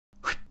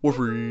War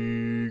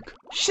Freak.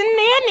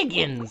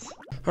 Shenanigans!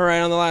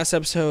 Alright, on the last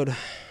episode,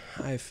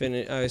 I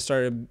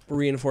started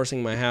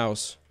reinforcing my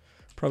house.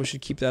 Probably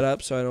should keep that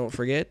up so I don't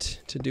forget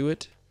to do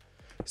it.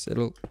 So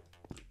it'll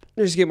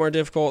just get more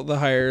difficult the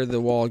higher the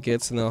wall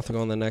gets, and then I'll have to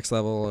go on the next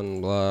level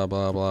and blah,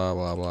 blah, blah,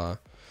 blah, blah.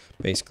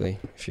 Basically,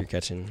 if you're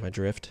catching my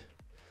drift.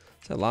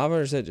 Is that lava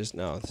or is that just...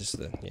 No, it's just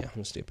the... Yeah,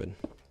 I'm stupid.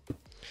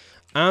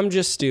 I'm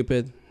just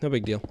stupid. No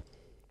big deal.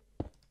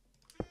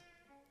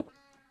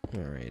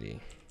 Alrighty.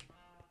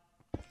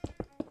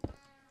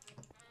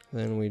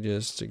 Then we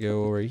just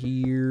go over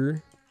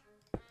here.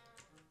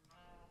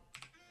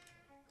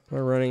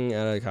 We're running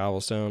out of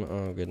cobblestone.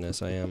 Oh,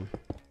 goodness, I am.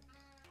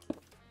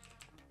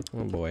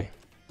 Oh, boy.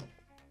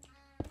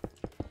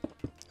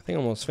 I think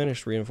I almost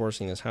finished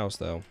reinforcing this house,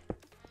 though.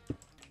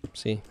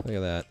 See? Look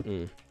at that.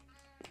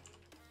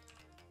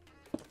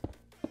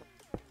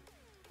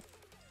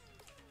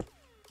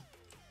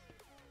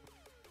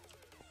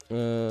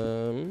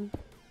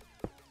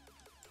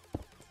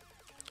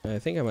 I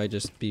think I might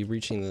just be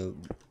reaching the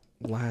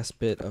last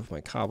bit of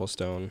my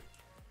cobblestone.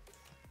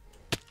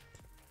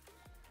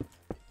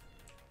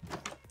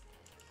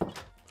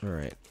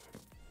 Alright.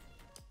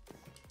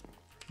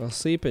 I'll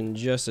sleep in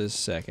just a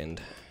second.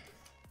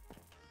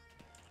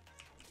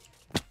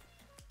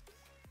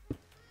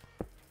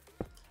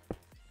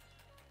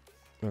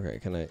 Okay,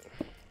 can I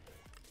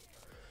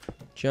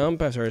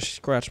jump after I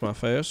scratch my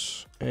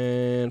face?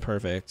 And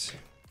perfect.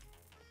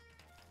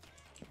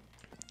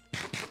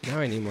 Now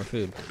I need more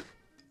food.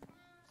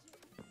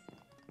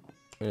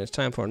 And it's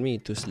time for me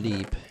to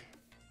sleep.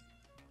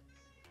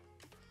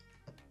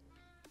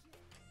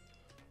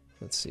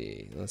 Let's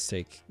see. Let's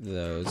take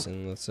those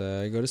and let's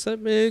go to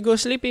sleep. Go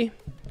sleepy.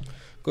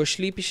 Go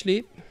sleepy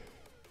sleep.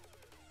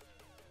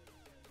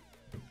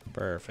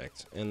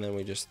 Perfect. And then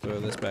we just throw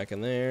this back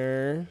in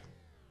there.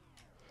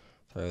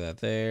 Throw that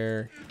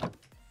there.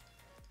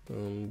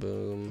 Boom,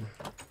 boom.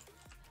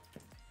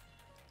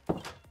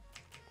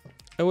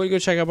 I would go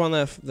check up on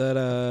the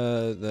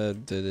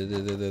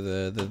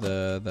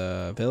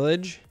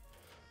village,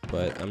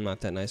 but I'm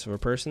not that nice of a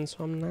person,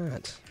 so I'm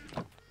not.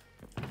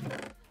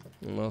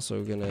 I'm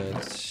also gonna...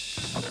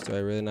 Do I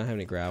really not have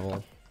any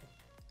gravel?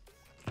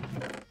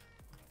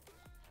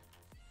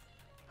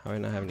 How do I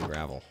not have any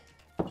gravel?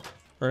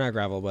 Or not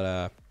gravel,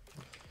 but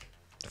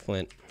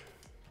flint.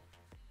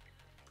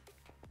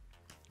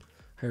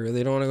 I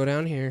really don't want to go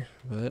down here,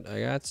 but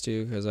I got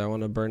to because I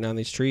want to burn down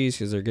these trees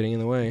because they're getting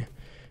in the way.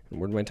 And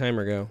where'd my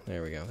timer go?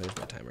 There we go. There's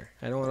my timer.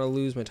 I don't want to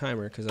lose my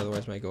timer because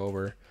otherwise I might go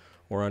over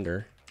or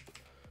under.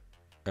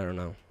 I don't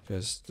know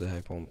because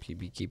I won't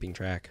be keeping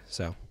track.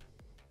 So.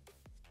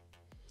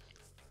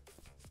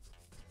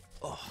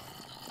 Oh.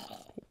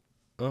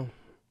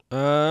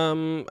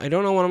 I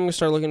don't know when I'm gonna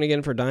start looking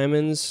again for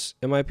diamonds.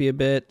 It might be a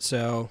bit,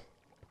 so.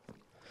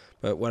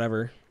 But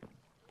whatever.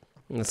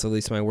 That's at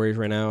least my worries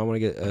right now. I want to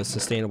get a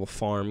sustainable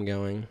farm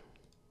going.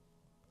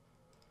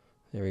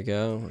 There we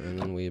go. And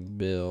then we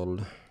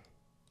build.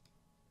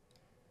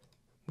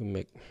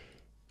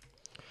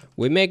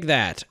 We make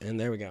that. And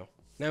there we go.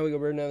 Now we go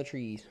burn down the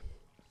trees.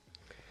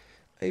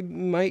 I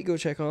might go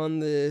check on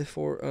the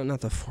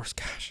not the forest,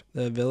 gosh.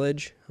 The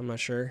village. I'm not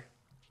sure.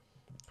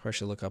 Probably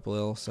should look up a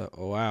little. So,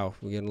 oh wow,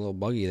 we get a little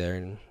buggy there.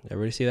 And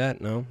everybody see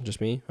that? No? Just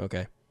me?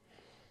 Okay.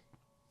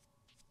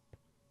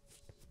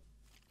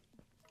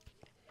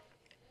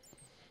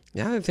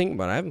 Now that I think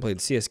about it, I haven't played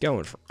CSGO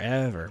in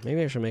forever.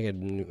 Maybe I should make a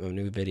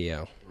new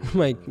video.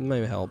 might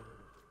help.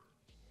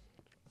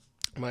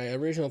 My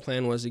original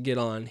plan was to get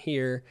on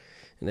here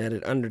and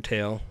edit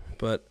Undertale,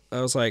 but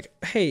I was like,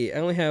 hey, I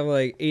only have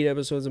like 8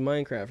 episodes of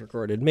Minecraft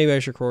recorded. Maybe I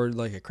should record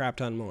like a crap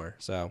ton more.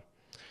 So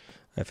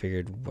I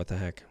figured, what the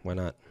heck? Why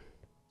not?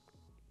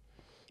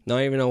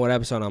 Don't even know what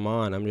episode I'm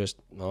on. I'm just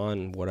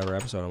on whatever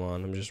episode I'm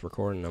on. I'm just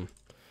recording them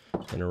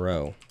in a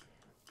row.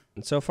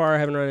 And so far, I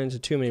haven't run into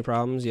too many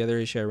problems. The other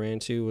issue I ran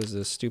into was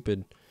this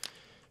stupid...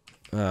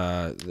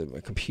 my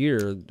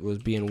computer was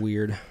being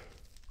weird.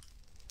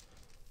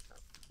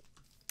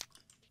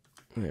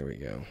 There we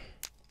go.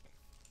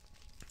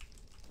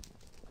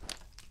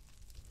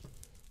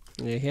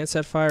 Yeah, you can't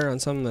set fire on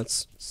something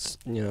that's,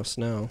 you know,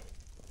 snow.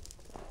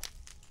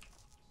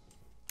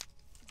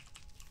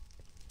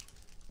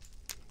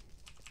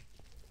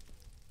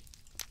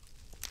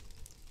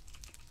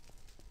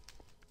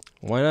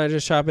 Why not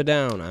just chop it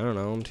down? I don't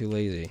know. I'm too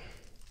lazy.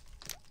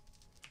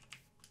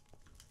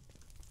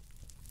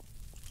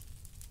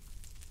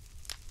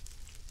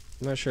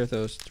 I'm not sure if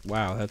those...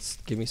 Wow, that's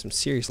giving me some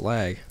serious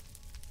lag.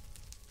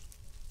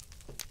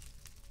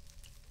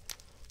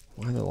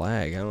 Why the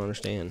lag? I don't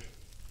understand.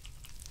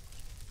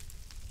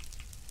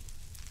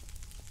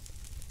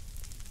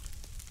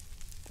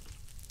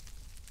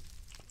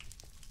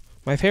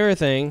 My favorite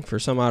thing, for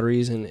some odd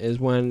reason, is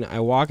when I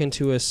walk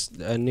into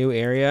a new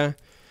area...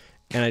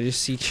 and I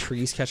just see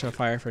trees catching on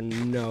fire for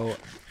no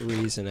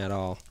reason at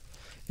all.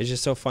 It's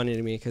just so funny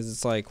to me because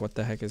it's like, what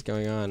the heck is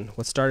going on?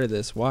 What started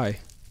this? Why?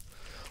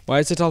 Why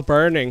is it all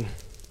burning?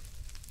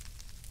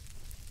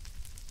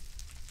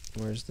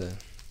 Where's the...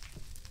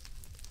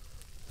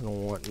 I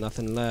don't want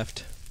nothing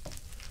left.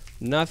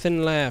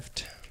 Nothing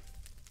left.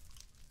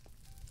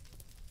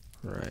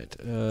 Right.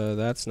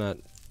 That's not.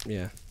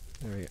 Yeah.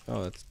 There we go.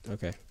 Oh, that's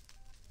okay.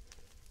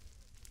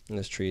 And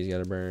this tree's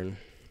gotta burn.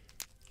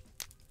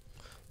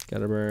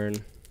 Gotta burn.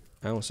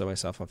 I almost set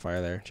myself on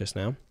fire there just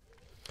now.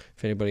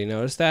 If anybody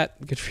noticed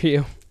that, good for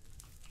you.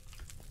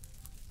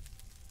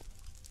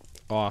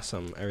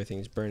 Awesome.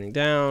 Everything's burning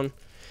down.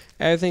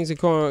 Everything's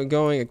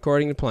going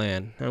according to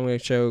plan. I'm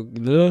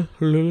gonna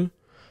I'm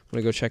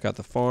gonna go check out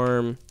the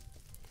farm.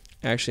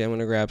 Actually, I'm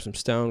gonna grab some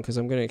stone because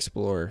I'm gonna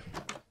explore.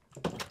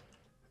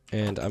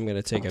 And I'm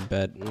gonna take a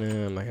bed.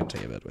 No, I'm not gonna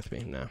take a bed with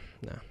me. No,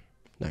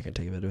 not gonna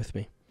take a bed with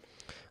me.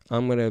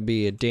 I'm gonna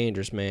be a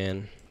dangerous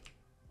man.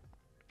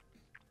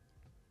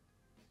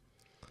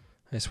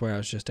 I swear I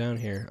was just down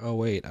here. Oh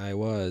wait, I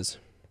was.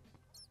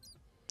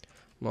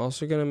 I'm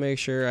also gonna make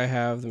sure I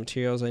have the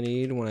materials I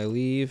need when I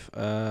leave.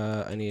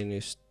 I need a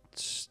new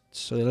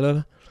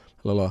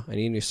I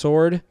need a new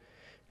sword,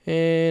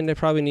 and I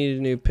probably need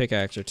a new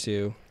pickaxe or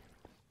two.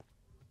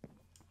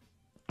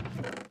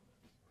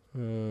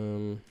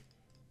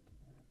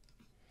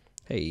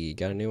 Hey,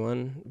 got a new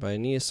one, but I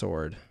need a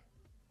sword.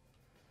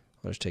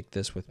 I'll just take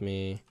this with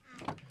me,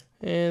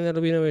 and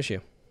that'll be no issue.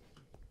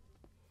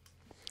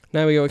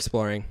 Now we go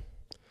exploring.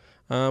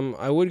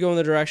 I would go in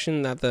the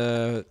direction that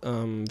the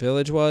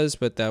village was,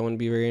 but that wouldn't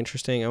be very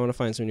interesting. I want to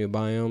find some new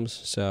biomes,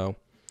 so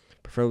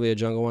preferably a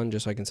jungle one,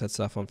 just so I can set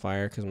stuff on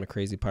fire, because I'm a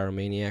crazy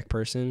pyromaniac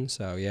person,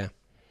 so yeah.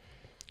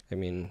 I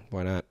mean,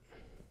 why not?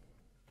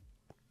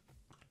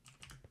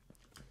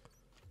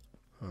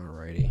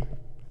 Alrighty.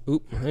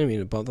 Oop, I didn't mean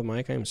to bump the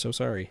mic. I'm so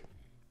sorry.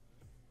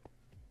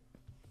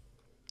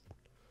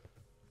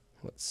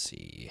 Let's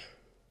see.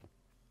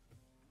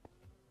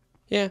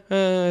 Yeah,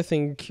 I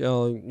think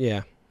I'll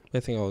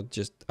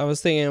just, I was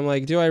thinking, I'm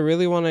like, do I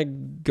really want to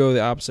go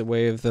the opposite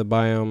way of the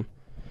biome?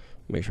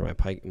 Make sure my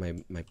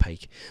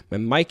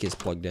mic is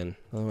plugged in.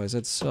 Otherwise,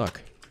 that'd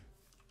suck.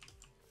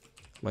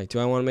 Like, do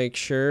I want to make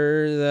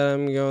sure that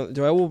I'm going,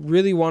 do I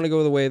really want to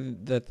go the way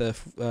that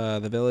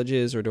the village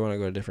is, or do I want to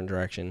go a different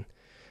direction?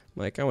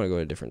 I'm like, I want to go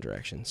a different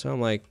direction. So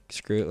I'm like,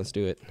 screw it, let's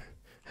do it.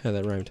 How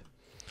that rhymed.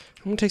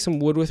 I'm going to take some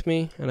wood with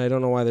me, and I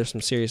don't know why there's some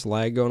serious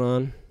lag going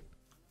on.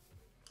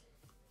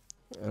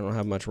 I don't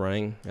have much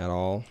running at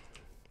all.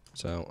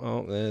 So,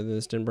 oh,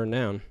 this didn't burn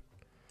down.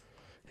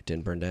 It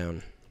didn't burn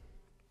down.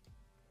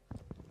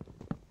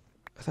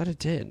 I thought it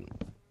did.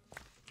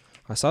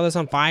 I saw this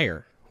on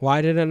fire.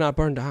 Why did it not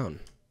burn down?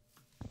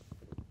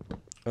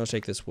 I'll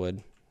take this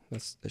wood.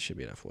 This should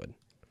be enough wood.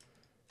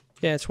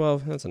 Yeah,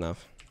 12. That's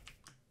enough.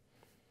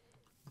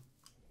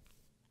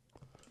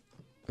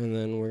 And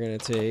then we're going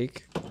to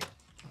take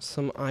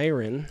some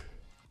iron.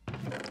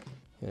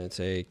 Going to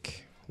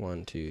take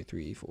 1, 2,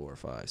 3, 4,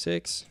 5,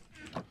 6.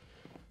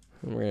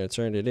 And we're going to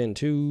turn it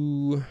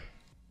into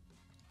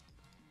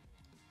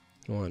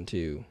 1,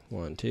 2,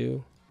 1,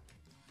 2.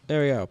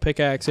 There we go.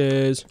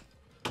 Pickaxes.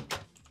 All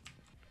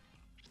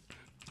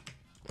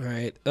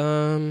right.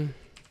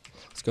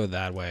 Let's go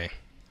that way.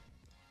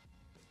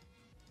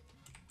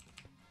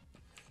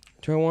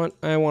 I want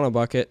a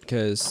bucket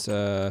because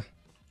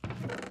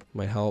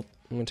might help.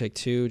 I'm going to take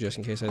 2 just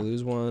in case I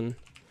lose one.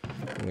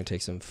 I'm going to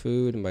take some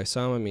food, and by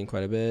some I mean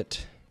quite a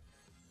bit.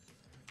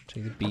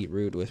 Take the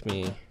beetroot with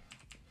me.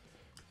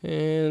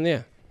 And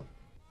yeah.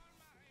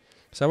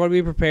 So I want to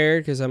be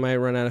prepared because I might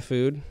run out of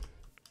food.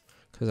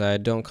 Because I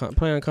don't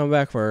plan on coming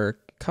back for a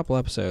couple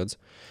episodes.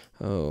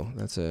 Oh,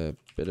 that's a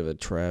bit of a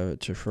traverse.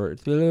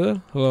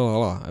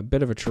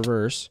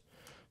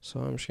 So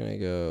I'm just going to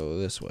go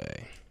this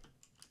way.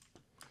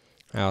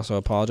 I also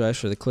apologize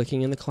for the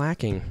clicking and the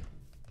clacking.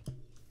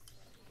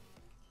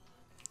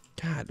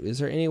 God, is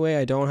there any way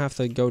I don't have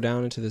to go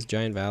down into this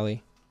giant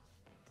valley?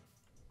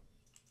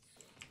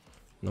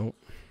 Nope.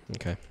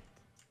 Okay.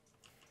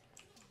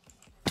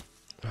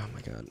 Oh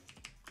my god.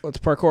 Let's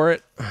parkour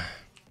it.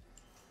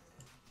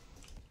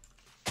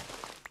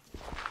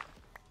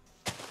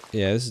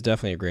 Yeah, this is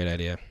definitely a great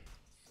idea.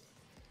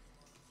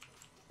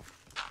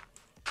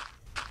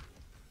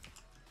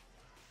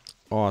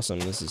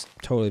 Awesome. This is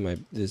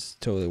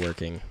totally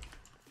working.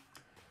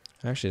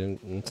 Actually,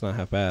 it's not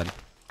half bad.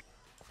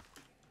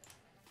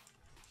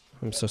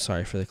 I'm so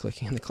sorry for the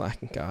clicking and the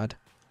clacking. God.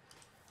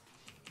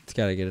 It's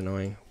gotta get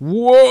annoying.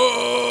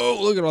 Whoa!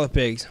 Look at all the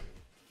pigs.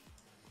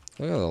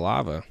 Look at the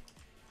lava.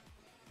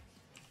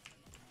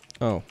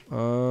 Oh,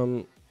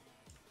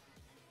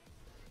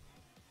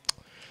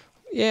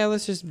 yeah,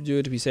 let's just do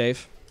it to be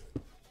safe.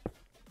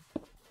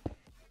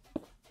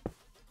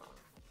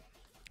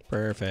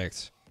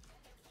 Perfect.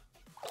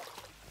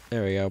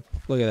 There we go.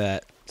 Look at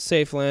that.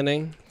 Safe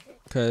landing,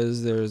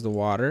 because there's the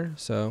water,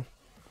 so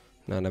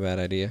not a bad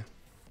idea.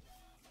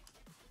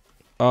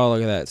 Oh,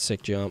 look at that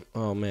sick jump.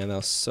 Oh, man, that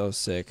was so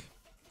sick.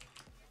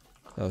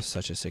 That was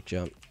such a sick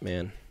jump,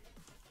 man.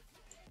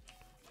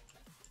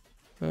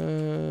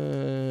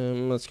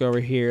 Let's go over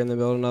here and then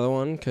build another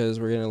one, because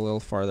we're getting a little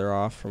farther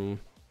off from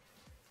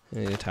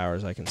any of the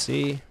towers I can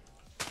see.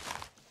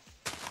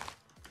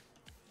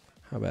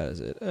 How bad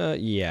is it?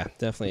 Yeah,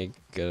 definitely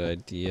a good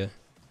idea.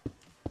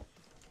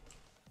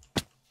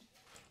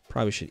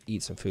 Probably should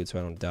eat some food so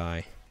I don't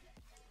die.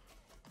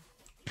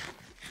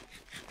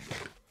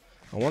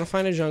 I want to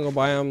find a jungle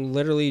biome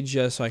literally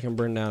just so I can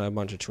burn down a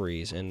bunch of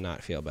trees and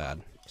not feel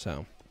bad.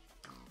 So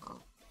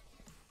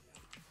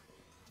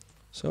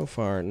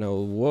far,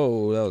 no.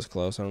 Whoa, that was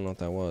close. I don't know what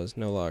that was.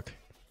 No luck.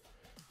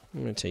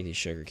 I'm going to take these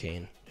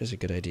sugarcane. Just a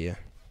good idea.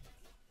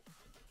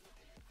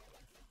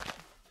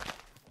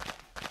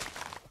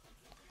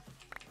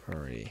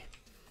 Alrighty.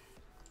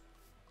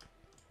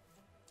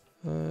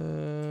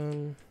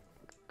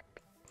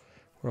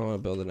 Where do I want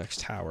to build the next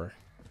tower?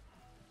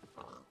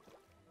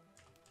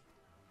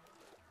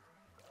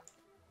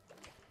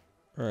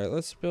 Alright,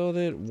 let's build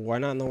it. Why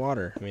not in the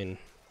water? I mean,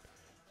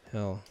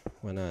 hell,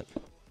 why not?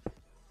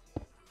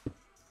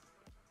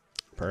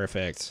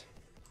 Perfect.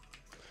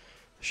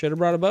 Should have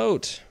brought a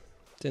boat.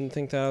 Didn't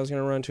think that I was going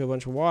to run into a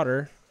bunch of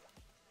water.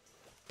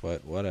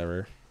 But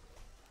whatever.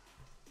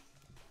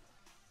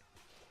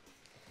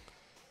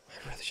 I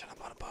really should have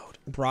bought a boat.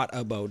 Brought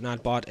a boat,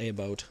 not bought a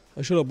boat.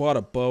 I should have bought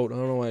a boat. I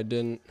don't know why I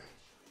didn't.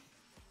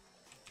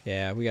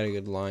 Yeah, we got a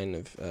good line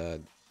of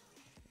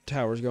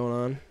towers going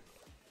on.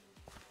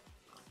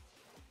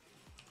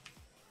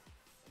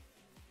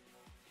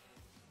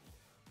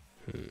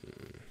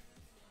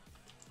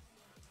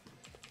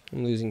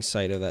 I'm losing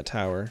sight of that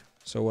tower.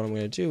 So what I'm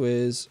going to do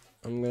is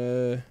I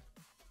might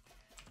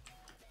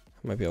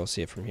be able to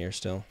see it from here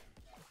still.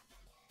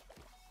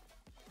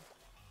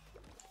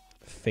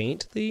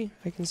 Faintly,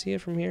 I can see it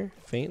from here.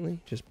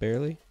 Faintly, just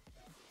barely.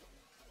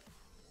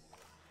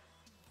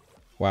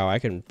 Wow, I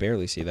can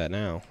barely see that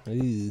now.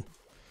 Ooh.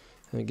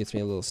 That gets me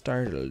a little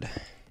startled.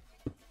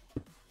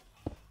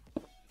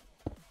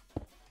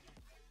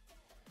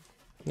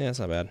 Yeah, it's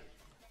not bad.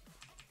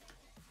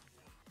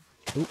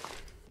 Oop.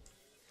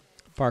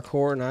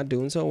 Parkour not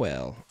doing so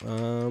well.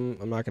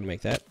 I'm not gonna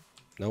make that.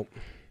 Nope.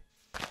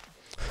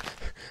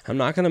 I'm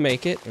not gonna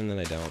make it, and then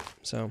I don't.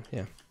 So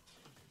yeah.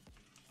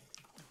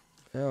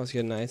 Oh, it's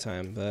good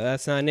nighttime, but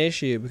that's not an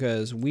issue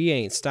because we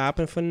ain't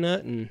stopping for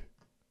nothing.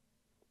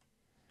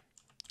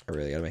 I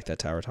really gotta make that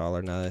tower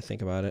taller now that I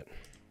think about it.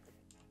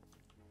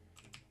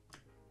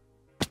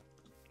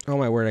 Oh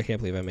my word! I can't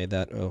believe I made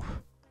that. Oh.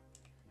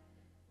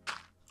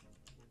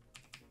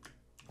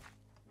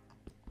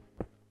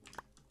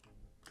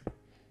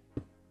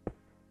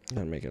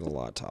 Gotta make it a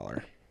lot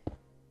taller.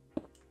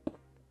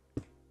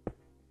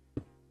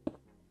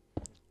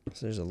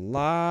 So there's a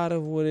lot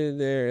of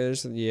wooded area.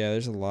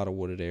 There's a lot of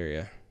wooded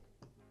area.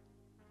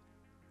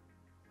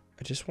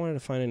 I just wanted to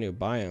find a new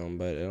biome,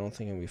 but I don't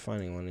think I'll be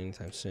finding one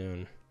anytime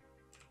soon.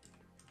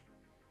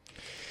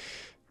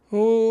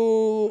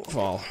 Oh,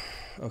 fall.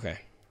 Okay.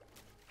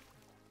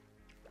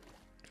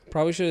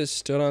 Probably should have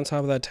stood on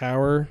top of that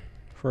tower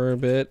for a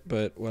bit,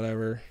 but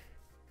whatever.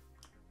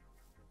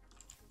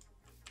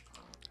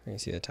 I can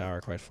see the tower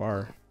quite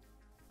far.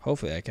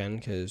 Hopefully I can,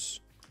 because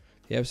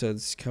the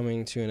episode's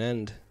coming to an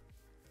end.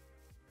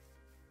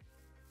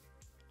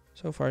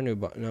 So far,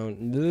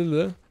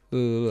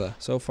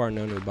 so far,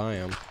 no new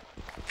biome.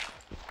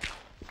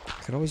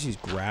 I could always use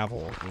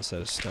gravel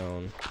instead of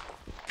stone.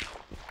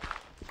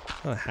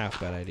 Not a half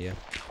bad idea.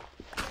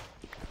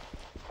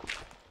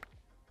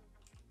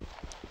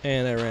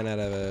 And I ran out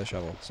of a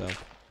shovel, so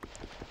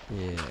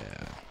yeah.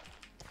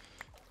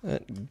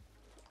 That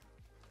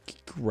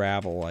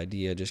gravel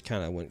idea just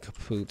kind of went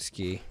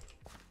kaputski.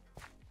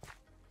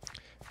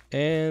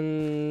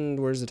 And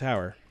where's the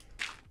tower?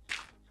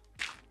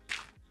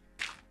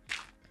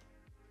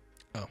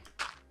 Oh.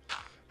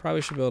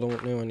 Probably should build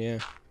a new one, yeah.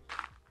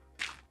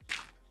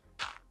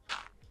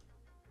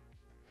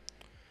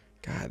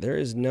 God, there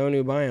is no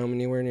new biome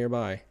anywhere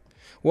nearby.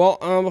 Well,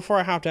 before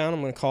I hop down,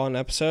 I'm going to call an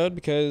episode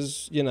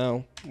because, you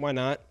know, why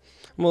not?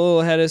 I'm a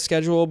little ahead of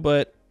schedule,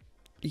 but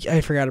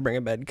I forgot to bring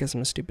a bed because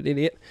I'm a stupid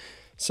idiot.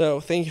 So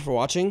thank you for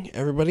watching,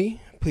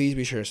 everybody. Please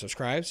be sure to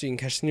subscribe so you can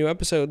catch the new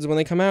episodes when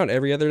they come out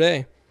every other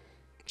day.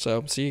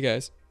 So see you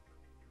guys.